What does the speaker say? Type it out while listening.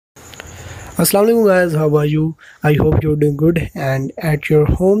Assalamualaikum guys, how are you? I hope you're doing good and at your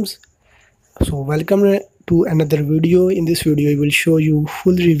homes. So welcome to another video. In this video I will show you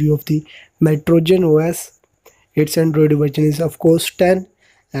full review of the Nitrogen OS. Its Android version is of course 10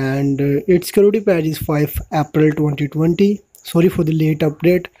 and its security patch is 5 April 2020. Sorry for the late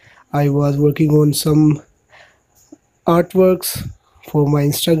update. I was working on some artworks for my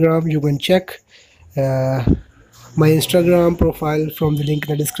Instagram. You can check uh, my Instagram profile from the link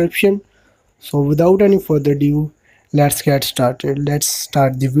in the description. So without any further ado, let's get started. Let's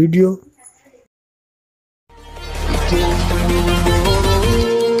start the video.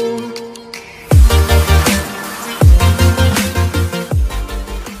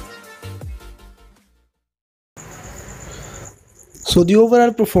 So the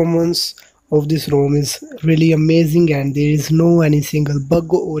overall performance of this ROM is really amazing and there is no any single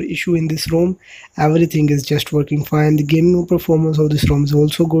bug or issue in this ROM. Everything is just working fine. The gaming performance of this ROM is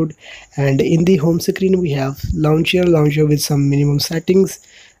also good, and in the home screen we have launcher with some minimum settings.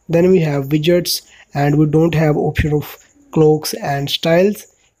 Then we have widgets and we don't have option of clocks and styles.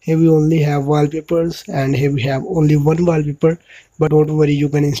 Here we only have wallpapers and here we have only one wallpaper, but don't worry, you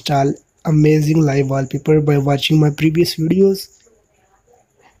can install amazing live wallpaper by watching my previous videos.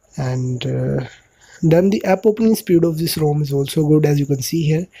 And then the app opening speed of this ROM is also good. As you can see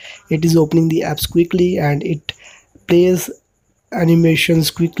here, it is opening the apps quickly and it plays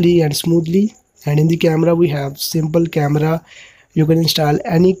animations quickly and smoothly. And in the camera we have simple camera. You can install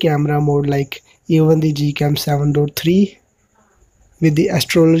any camera mode, like even the Gcam 7.3 with the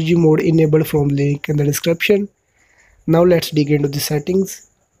astrology mode enabled from link in the description. Now let's dig into the settings.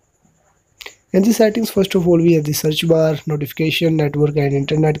 In the settings, first of all, we have the search bar, notification, network and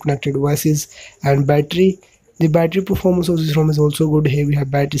internet connected devices, and battery. The battery performance of this ROM is also good. Here we have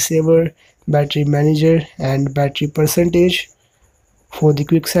battery saver, battery manager and battery percentage. For the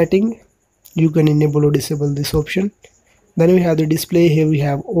quick setting, you can enable or disable this option. Then we have the display. Here we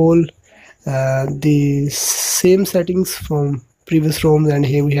have all the same settings from previous ROMs, and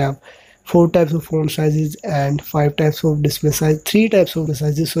here we have 4 types of font sizes and 5 types of display size, 3 types of display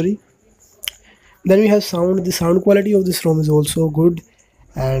sizes, sorry. Then we have sound. The sound quality of this ROM is also good,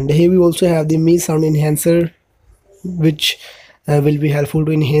 and here we also have the Mi sound enhancer, which will be helpful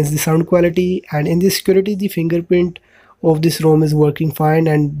to enhance the sound quality. And in the security, the fingerprint of this ROM is working fine,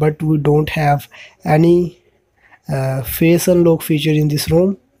 and but we don't have any face unlock feature in this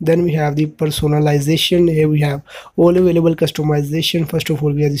ROM. Then we have the personalization. Here we have all available customization. First of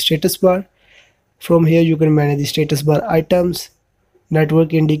all, we have the status bar. From here you can manage the status bar items,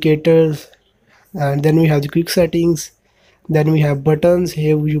 network indicators, and then we have the quick settings. Then we have buttons.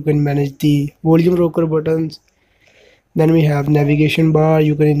 Here you can manage the volume rocker buttons. Then we have navigation bar.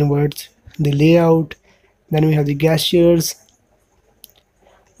 You can invert the layout. Then we have the gestures,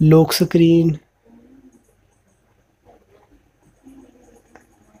 lock screen,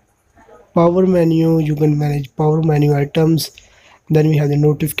 power menu. You can manage power menu items. Then we have the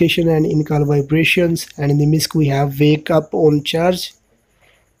notification and in-call vibrations, and in the Magisk we have wake up on charge.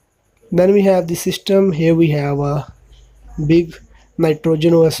 Then we have the system. Here we have a big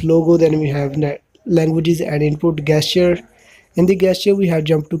Nitrogen OS logo. Then we have languages and input gesture. In the gesture we have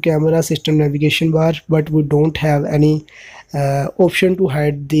jump to camera, system navigation bar, but we don't have any option to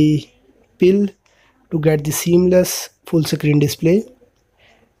hide the pill to get the seamless full screen display.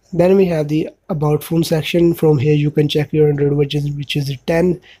 Then we have the about phone section. From here you can check your Android version, which is the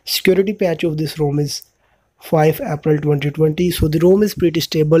 10. Security patch of this ROM is 5 April 2020. So the ROM is pretty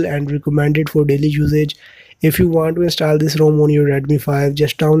stable and recommended for daily usage. If you want to install this ROM on your Redmi 5,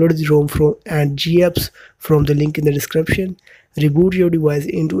 just download the ROM from and GApps from the link in the description. Reboot your device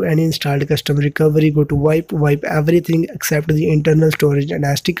into any installed custom recovery. Go to wipe everything except the internal storage and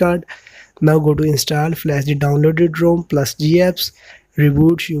SD card. Now go to install, flash the downloaded ROM plus GApps.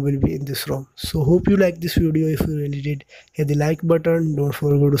 Reboot, you will be in this ROM. So hope you like this video. If you really did, hit the like button. Don't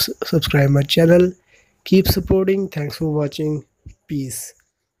forget to subscribe my channel. Keep supporting. Thanks for watching. Peace.